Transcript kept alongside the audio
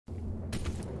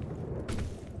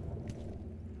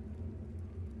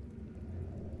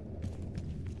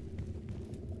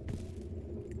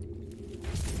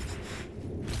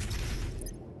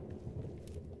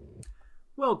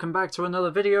Welcome back to another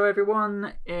video,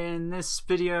 everyone. In this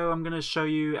video I'm going to show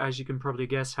you, as you can probably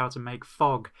guess, how to make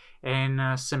fog in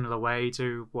a similar way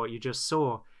to what you just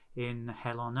saw in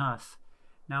Hell on Earth.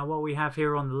 Now what we have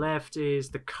here on the left is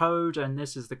the code, and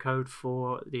this is the code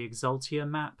for the Exultia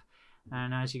map.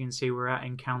 And as you can see, we're at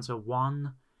encounter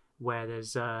 1, where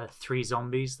there's 3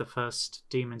 zombies, the first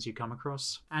demons you come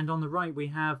across. And on the right we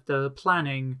have the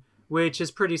planning, which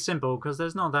is pretty simple because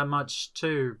there's not that much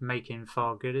to making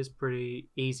fog. It is pretty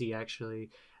easy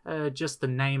actually. Just the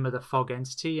name of the fog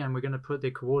entity, and we're going to put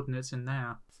the coordinates in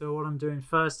there. So what I'm doing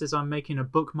first is I'm making a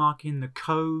bookmark in the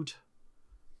code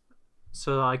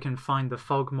so that I can find the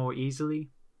fog more easily.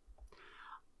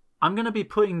 I'm going to be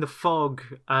putting the fog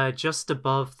just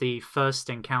above the first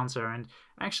encounter, and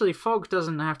actually fog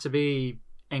doesn't have to be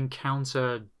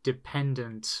encounter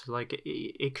dependent. Like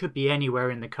it could be anywhere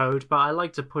in the code, but I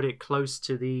like to put it close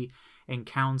to the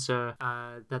encounter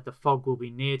that the fog will be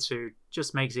near to.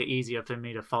 Just makes it easier for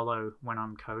me to follow when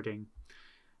I'm coding.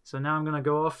 So now I'm going to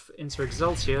go off into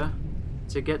Exultia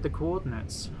to get the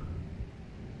coordinates.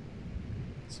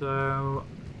 So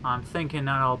I'm thinking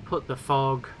that I'll put the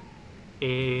fog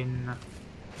in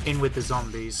with the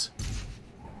zombies.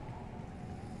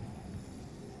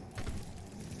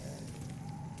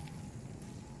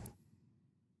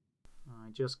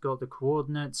 Just got the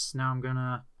coordinates. Now I'm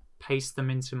gonna paste them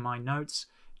into my notes.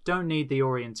 Don't need the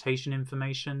orientation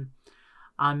information.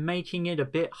 I'm making it a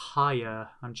bit higher.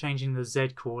 I'm changing the Z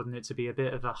coordinate to be a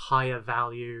bit of a higher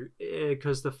value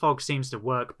because the fog seems to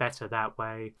work better that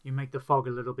way. You make the fog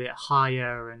a little bit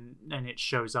higher and then it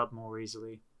shows up more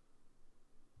easily.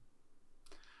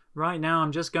 Right now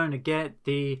I'm just going to get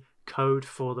the code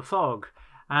for the fog,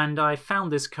 and I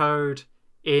found this code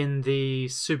in the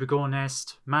Super Gore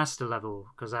Nest master level,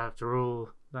 because after all,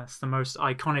 that's the most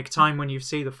iconic time when you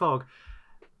see the fog.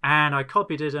 And I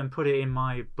copied it and put it in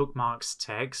my bookmarks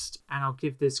text, and I'll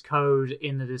give this code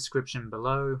in the description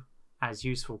below as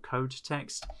useful code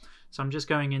text. So I'm just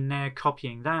going in there,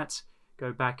 copying that,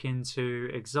 go back into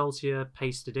Exultia,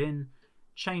 paste it in,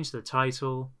 change the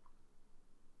title.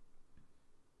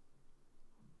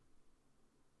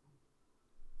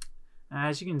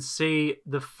 As you can see,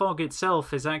 the fog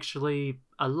itself is actually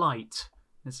a light.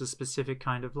 It's a specific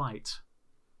kind of light.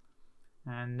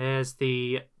 And there's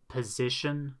the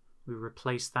position. We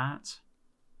replace that.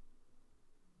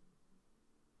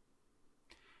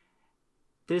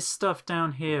 This stuff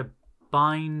down here,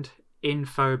 bind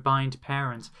info, bind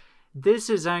parent. This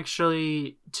is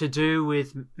actually to do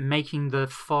with making the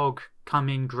fog come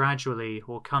in gradually,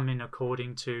 or come in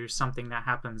according to something that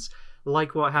happens.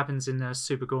 Like what happens in the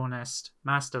Super Gore Nest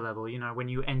master level, you know, when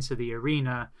you enter the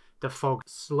arena, the fog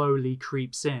slowly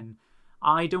creeps in.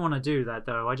 I don't want to do that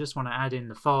though. I just want to add in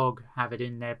the fog, have it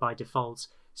in there by default,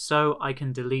 so I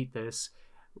can delete this.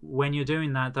 When you're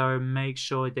doing that though, make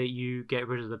sure that you get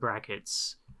rid of the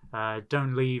brackets.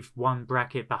 Don't leave one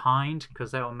bracket behind,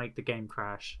 because that will make the game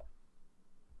crash.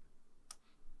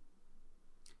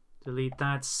 Delete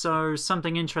that. So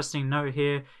something interesting to note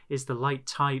here is the light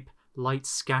type. Light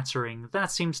scattering.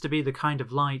 That seems to be the kind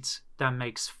of light that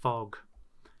makes fog.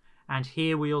 And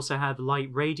here we also have light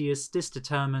radius. This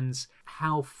determines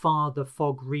how far the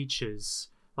fog reaches,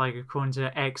 like according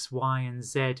to X, Y, and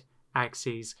Z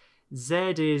axes.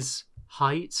 Z is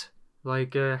height,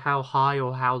 like how high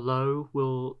or how low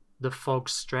will the fog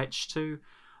stretch to.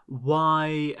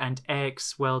 Y and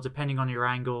X, well, depending on your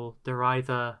angle, they're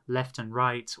either left and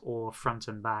right or front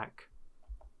and back.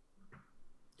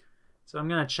 So I'm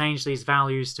going to change these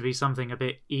values to be something a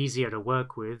bit easier to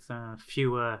work with,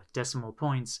 fewer decimal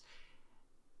points.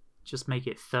 Just make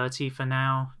it 30 for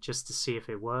now, just to see if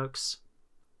it works.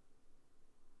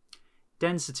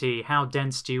 Density, how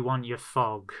dense do you want your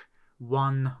fog?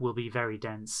 1 will be very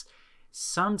dense.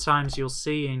 Sometimes you'll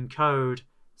see in code,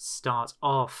 start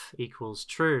off equals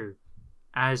true.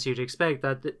 As you'd expect,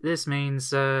 that this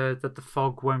means that the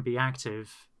fog won't be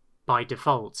active by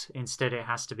default. Instead it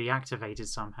has to be activated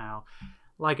somehow.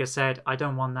 Like I said, I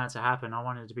don't want that to happen. I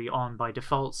want it to be on by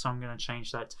default, so I'm going to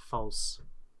change that to false.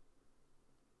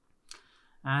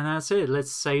 And that's it.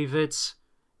 Let's save it,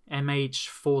 MH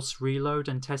force reload,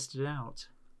 and test it out.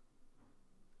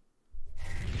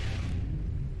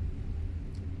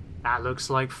 That looks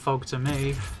like fog to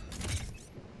me.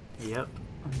 Yep,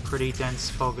 pretty dense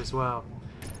fog as well.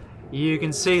 You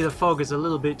can see the fog is a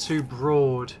little bit too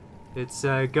broad. It's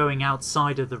going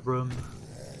outside of the room,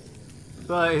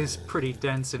 but it's pretty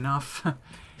dense enough.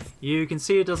 You can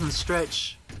see it doesn't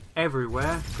stretch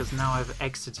everywhere because now I've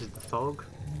exited the fog.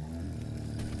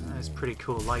 There's pretty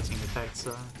cool lighting effects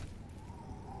though.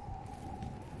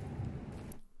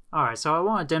 Alright, so I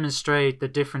want to demonstrate the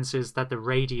differences that the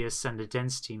radius and the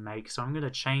density make. So I'm going to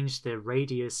change the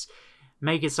radius,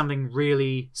 make it something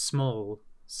really small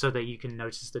so that you can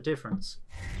notice the difference.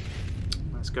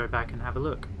 Let's go back and have a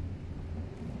look.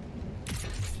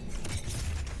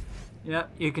 Yeah,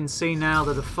 you can see now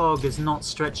that the fog is not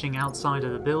stretching outside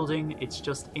of the building, it's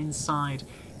just inside.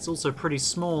 It's also pretty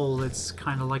small, it's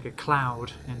kind of like a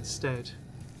cloud instead.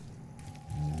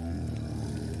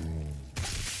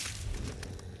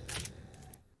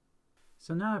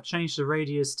 So now I've changed the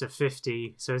radius to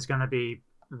 50, so it's going to be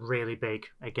really big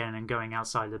again and going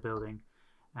outside the building.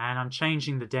 And I'm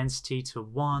changing the density to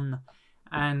 1,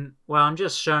 and well, I'm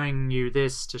just showing you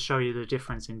this to show you the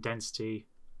difference in density,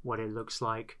 what it looks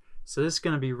like. So this is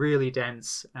going to be really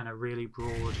dense and a really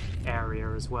broad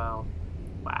area as well.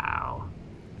 Wow.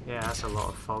 Yeah, that's a lot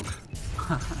of fog.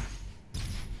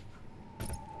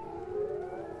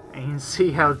 And you can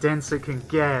see how dense it can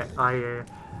get.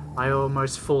 I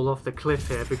almost fall off the cliff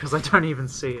here because I don't even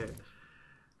see it.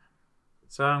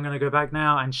 So I'm going to go back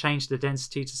now and change the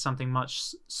density to something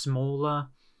much smaller.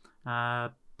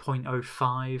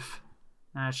 0.05.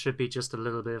 That should be just a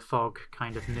little bit of fog,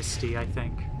 kind of misty, I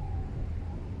think.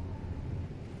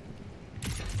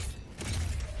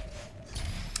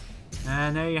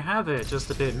 And there you have it, just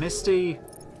a bit misty,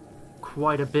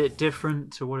 quite a bit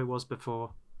different to what it was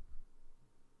before.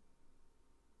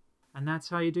 And that's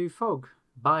how you do fog.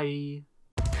 Bye!